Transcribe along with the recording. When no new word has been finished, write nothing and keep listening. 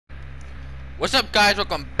What's up, guys?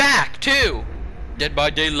 Welcome back to Dead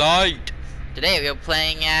by Daylight. Today we are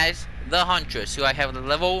playing as the Huntress, who I have the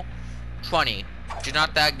level 20, which is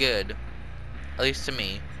not that good, at least to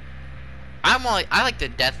me. I like the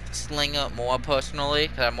Death Slinger more personally,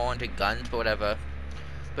 because I'm more into guns, but whatever.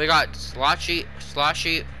 We got Sloppy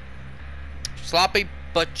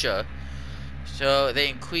Butcher, so they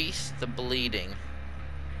increase the bleeding.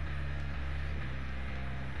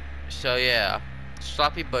 So yeah,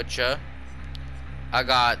 Sloppy Butcher. I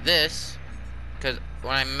got this, because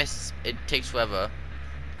when I miss, it takes forever.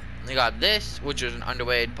 We got this, which is an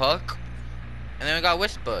underrated perk. And then we got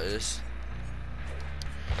Whispers.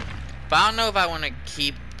 But I don't know if I want to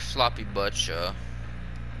keep Sloppy Butcher.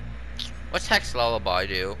 What's Hex Lullaby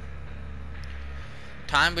do?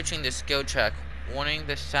 Time between the skill check. Warning,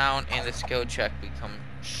 the sound and the skill check become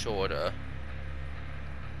shorter.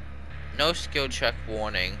 No skill check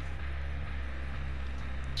warning.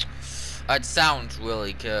 It sounds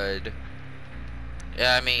really good.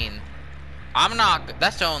 Yeah, I mean,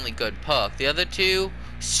 that's the only good perk. The other two,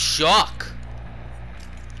 shock.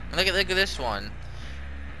 Look at this one.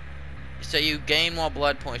 So you gain more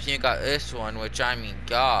blood points, and you got this one, which I mean,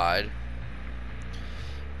 God.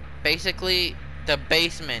 Basically, the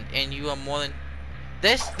basement, and you are more than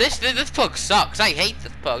this perk sucks. I hate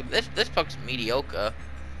this perk. This perk's mediocre.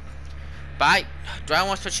 But do I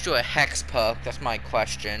want to switch to a hex perk? That's my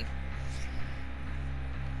question.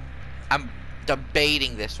 I'm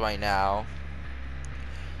debating this right now.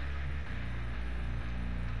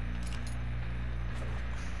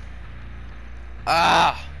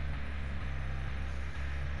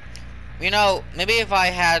 You know, maybe if I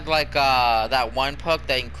had like that one perk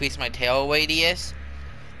that increased my tail radius,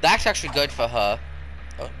 that's actually good for her.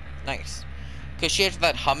 Oh, nice. Cause she has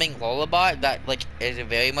that humming lullaby that like is a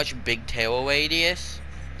very much big tail radius.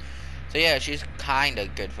 So yeah, she's kinda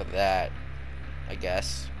good for that, I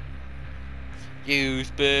guess. You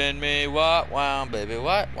spin me what wound, baby,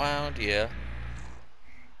 what wound, yeah.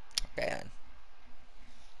 Okay then.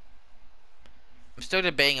 I'm still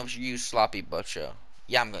debating if I should use Sloppy Butcher.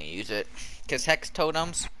 Yeah, I'm gonna use it. Cause Hex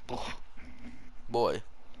Totems, boy.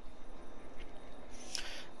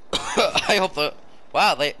 I hope the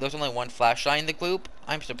wow, there's only one flashlight in the group.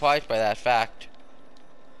 I'm surprised by that fact.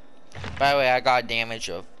 By the way, I got damage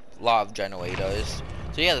of a lot of generators.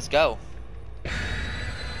 So yeah, let's go.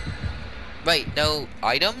 Wait, no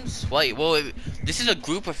items? Wait, well, this is a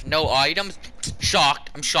group with no items? Shocked.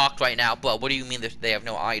 I'm shocked right now. But what do you mean they have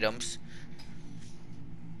no items?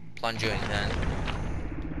 Plunging then.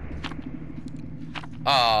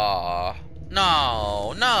 Aww.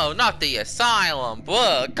 No, not the asylum.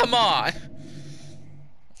 Blah, come on.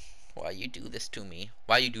 Why you do this to me?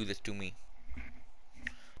 Why you do this to me?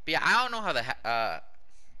 But yeah, I don't know how the I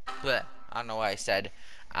don't know what I said.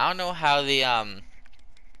 I don't know how the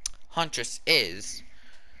Huntress is,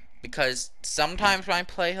 because sometimes when I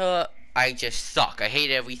play her, I just suck. I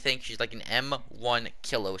hate everything. She's like an M1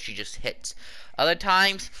 killer. She just hits. Other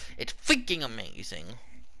times, it's freaking amazing.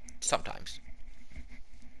 Sometimes.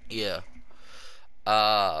 Yeah.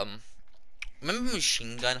 Remember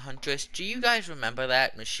Machine Gun Huntress? Do you guys remember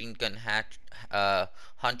that Machine Gun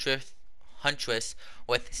Huntress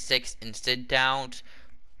with 6 instant downs?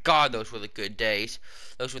 God, those were the good days.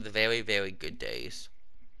 Those were the very, very good days.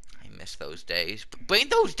 I miss those days. Bring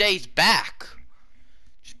those days back.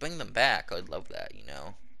 Just bring them back. I'd love that, you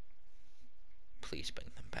know. Please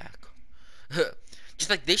bring them back.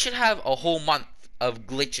 Just like they should have a whole month of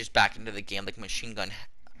glitches back into the game, like Machine Gun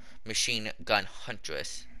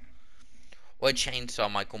Huntress or Chainsaw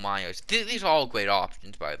Michael Myers. These are all great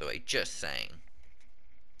options, by the way. Just saying.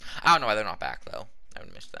 I don't know why they're not back though. I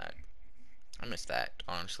would miss that. I miss that.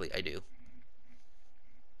 Honestly, I do.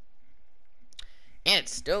 And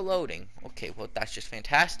it's still loading. Okay, well, that's just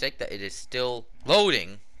fantastic that it is still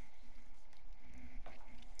loading.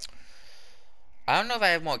 I don't know if I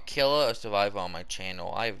have more killer or survivor on my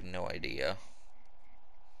channel. I have no idea.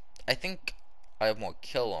 I think I have more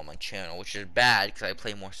killer on my channel, which is bad because I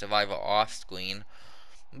play more survivor off screen.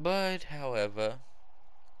 But, however,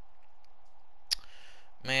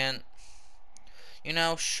 man, you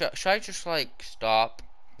know, should I just like stop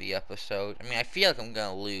the episode? I mean, I feel like I'm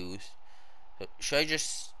gonna lose. Should I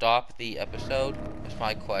just stop the episode? That's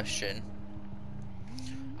my question.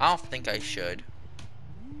 I don't think I should.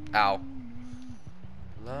 Ow.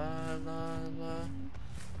 La la la.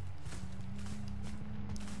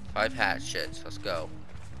 5 hatchets. Let's go.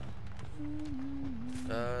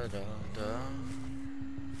 Da da da.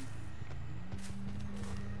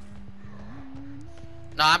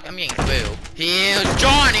 No, I'm getting through. Here's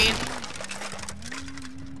Johnny.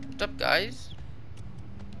 What's up, guys?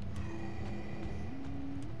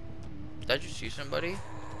 Did I just see somebody?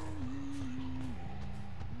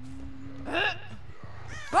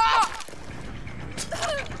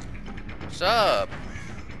 What's up?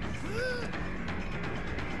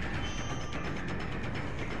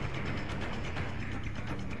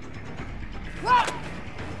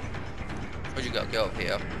 Where'd you go? Get up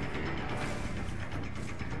here.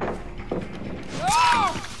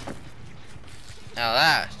 Now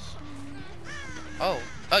that's... Oh,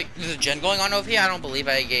 there's a gen going on over here? I don't believe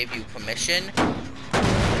I gave you permission.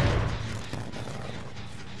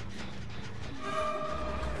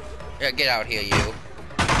 Yeah, get out here, you.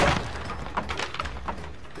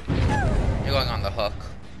 You're going on the hook.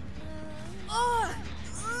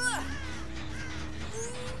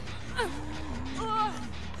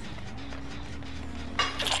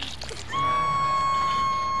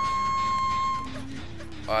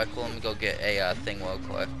 Alright, cool, let me go get a thing real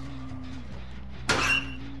quick.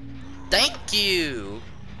 Thank you!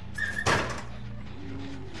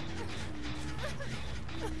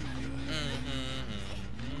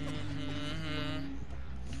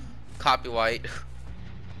 Copyright.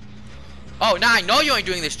 Oh, now I know you ain't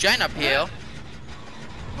doing this gen up here.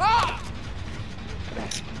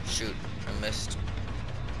 Shoot, I missed.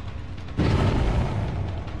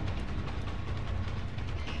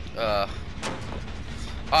 Oh,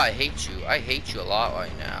 I hate you. I hate you a lot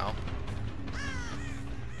right now.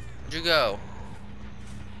 Where'd you go?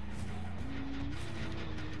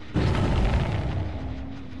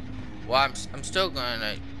 Well, I'm still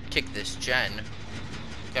gonna kick this gen.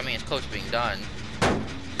 I mean, it's close to being done.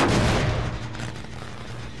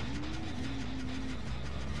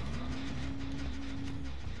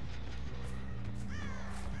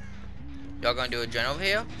 Y'all gonna do a gen over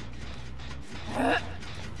here?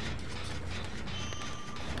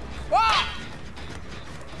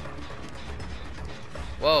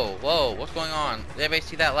 Whoa, whoa, what's going on? Did everybody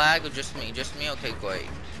see that lag or just me? Just me? Okay, great.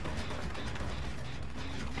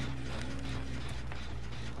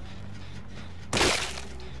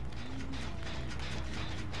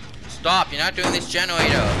 Stop, you're not doing this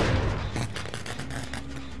generator.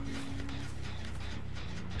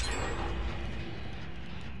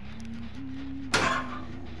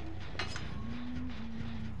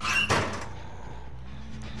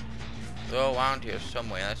 They're around here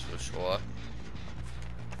somewhere, that's for sure.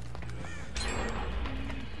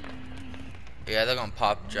 Yeah, they're gonna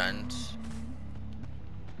pop gens.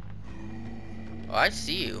 Oh, I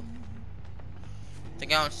see you.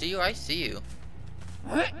 Think I don't see you? I see you.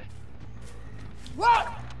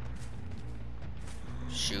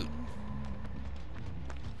 Shoot.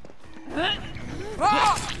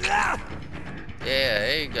 Yeah,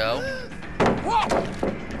 there you go.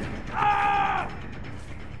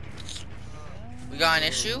 We got an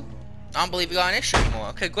issue? I don't believe we got an issue anymore.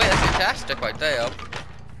 Okay, great, that's fantastic right there.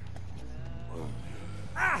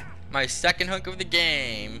 My second hook of the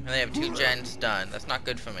game. And they have 2 gens done. That's not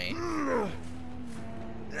good for me.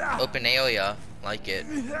 Open area. Like it.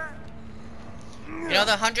 You know,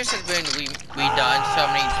 the Huntress has been redone so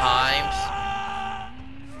many times.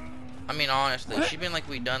 I mean, honestly, she's been like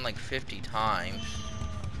redone like 50 times.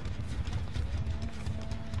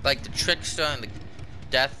 Like the Trickster and the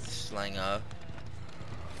Death Slinger.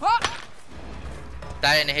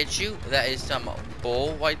 That didn't hit you? That is some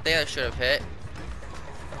bull right there that should have hit.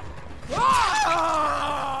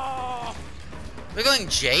 We're going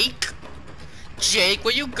Jake? Jake,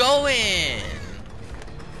 where you going?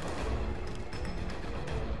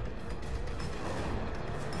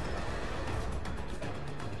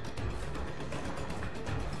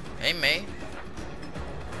 Hey, May.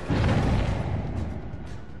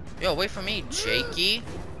 Yo, wait for me, Jakey.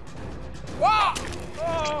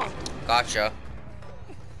 Gotcha.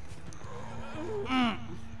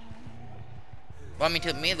 Well, I mean,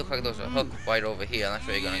 to me, it looks like there's a hook right over here, and that's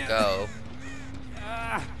where you're gonna go.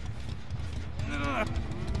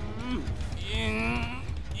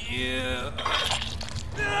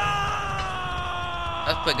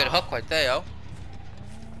 That's a pretty good hook right there, yo.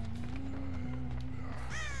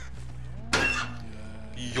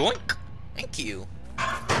 Yoink! Thank you.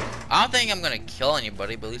 I don't think I'm gonna kill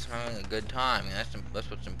anybody, but at least I'm having a good time. And that's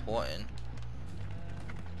what's important.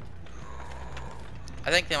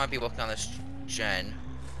 I think they might be working on this gen.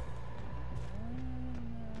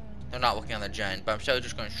 They're not working on the gen, but I'm still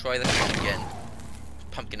just gonna destroy this pumpkin.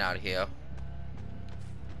 Pumpkin out of here.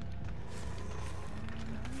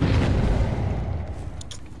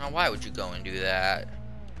 Now, why would you go and do that?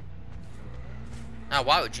 Now,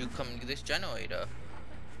 why would you come and do this generator?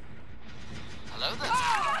 Hello there.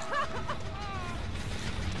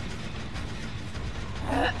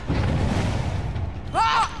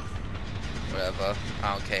 Whatever.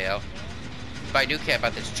 I don't care. But I do care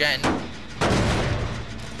about this gen.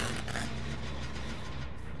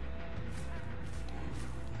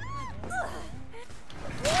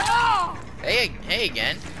 Hey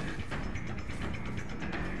again.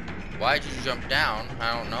 Why did you jump down?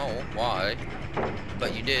 I don't know why,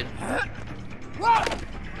 but you did.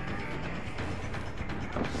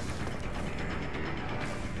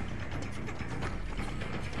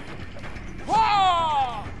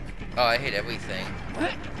 Oh, I hate everything.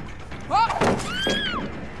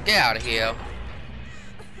 Get out of here.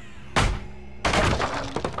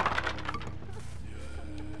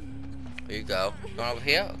 There you go. Going over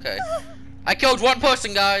here? Okay. I killed one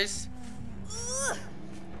person, guys.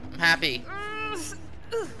 I'm happy.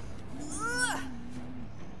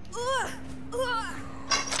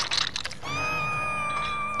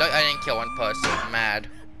 No, I didn't kill one person. I'm mad.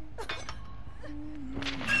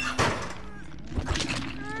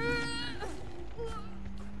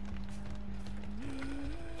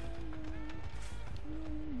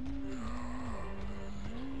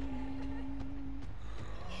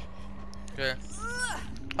 Okay.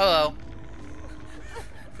 Hello.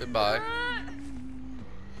 Goodbye.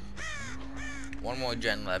 One more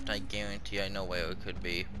gen left. I guarantee I know where it could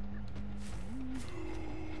be.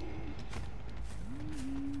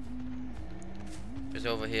 It's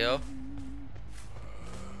over here.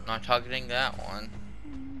 Not targeting that one.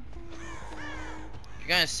 You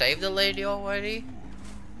gonna save the lady already?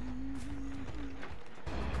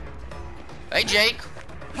 Hey, Jake.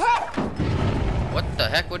 What the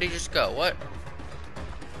heck? Where'd he just go? What?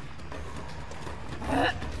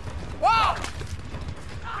 That's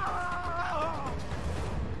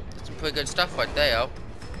some pretty good stuff right there.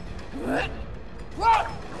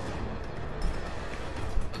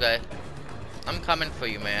 Okay. I'm coming for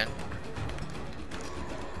you, man.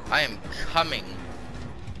 I am coming.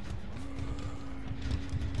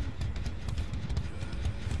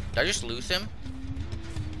 Did I just lose him?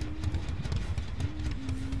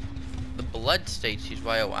 The blood states he's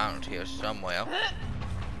right around here somewhere.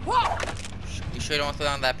 You sure you don't want to throw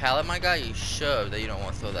down that pallet, my guy? You sure that you don't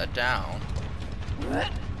want to throw that down?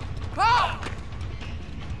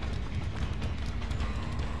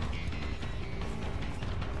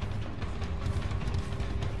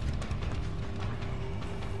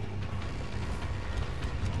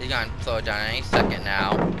 He's gonna throw it down any second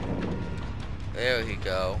now. There we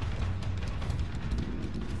go.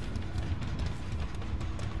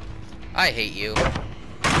 I hate you.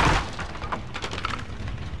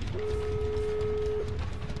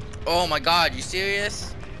 Oh my god, you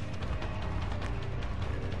serious?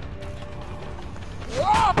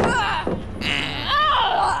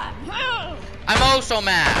 I'm also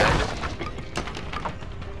mad.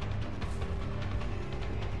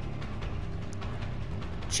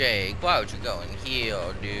 Jake, why would you go in here,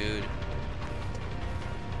 dude?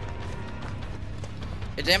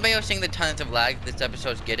 Is anybody else seeing the tons of lag this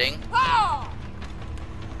episode's getting?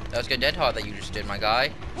 That was good dead hard that you just did, my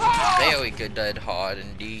guy. Very good dead hard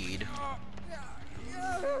indeed.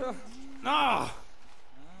 I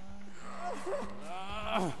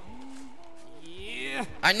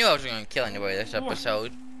knew I was gonna kill anybody this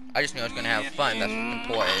episode. I just knew I was gonna have fun. That's what's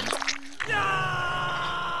important.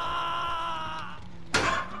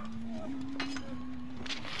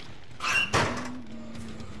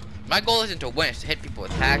 My goal isn't to win, it's to hit people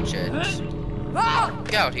with hatchets.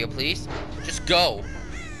 Get out here, please. Just go.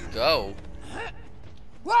 Go.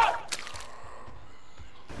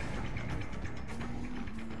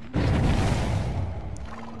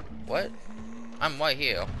 What? I'm right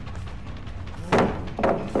here.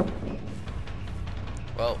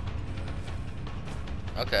 Well.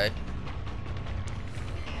 Okay.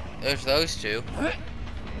 There's those two.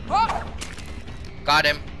 Got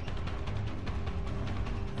him.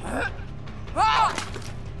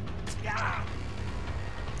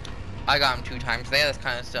 I got him 2 times there. That's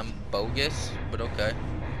kind of some bogus, but okay.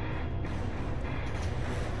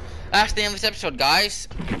 That's the end of this episode, guys.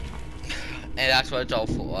 And that's what it's all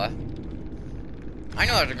for. I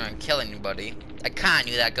know I wasn't gonna kill anybody. I kinda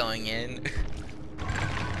knew that going in.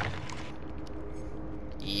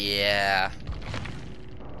 Yeah.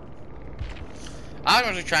 I was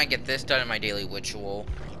gonna try and get this done in my daily ritual.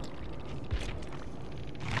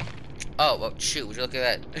 Oh, well, shoot, would you look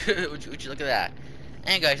at that? would you look at that?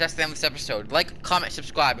 And guys, that's the end of this episode. Like, comment,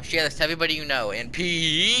 subscribe, and share this to everybody you know. And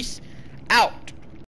peace out.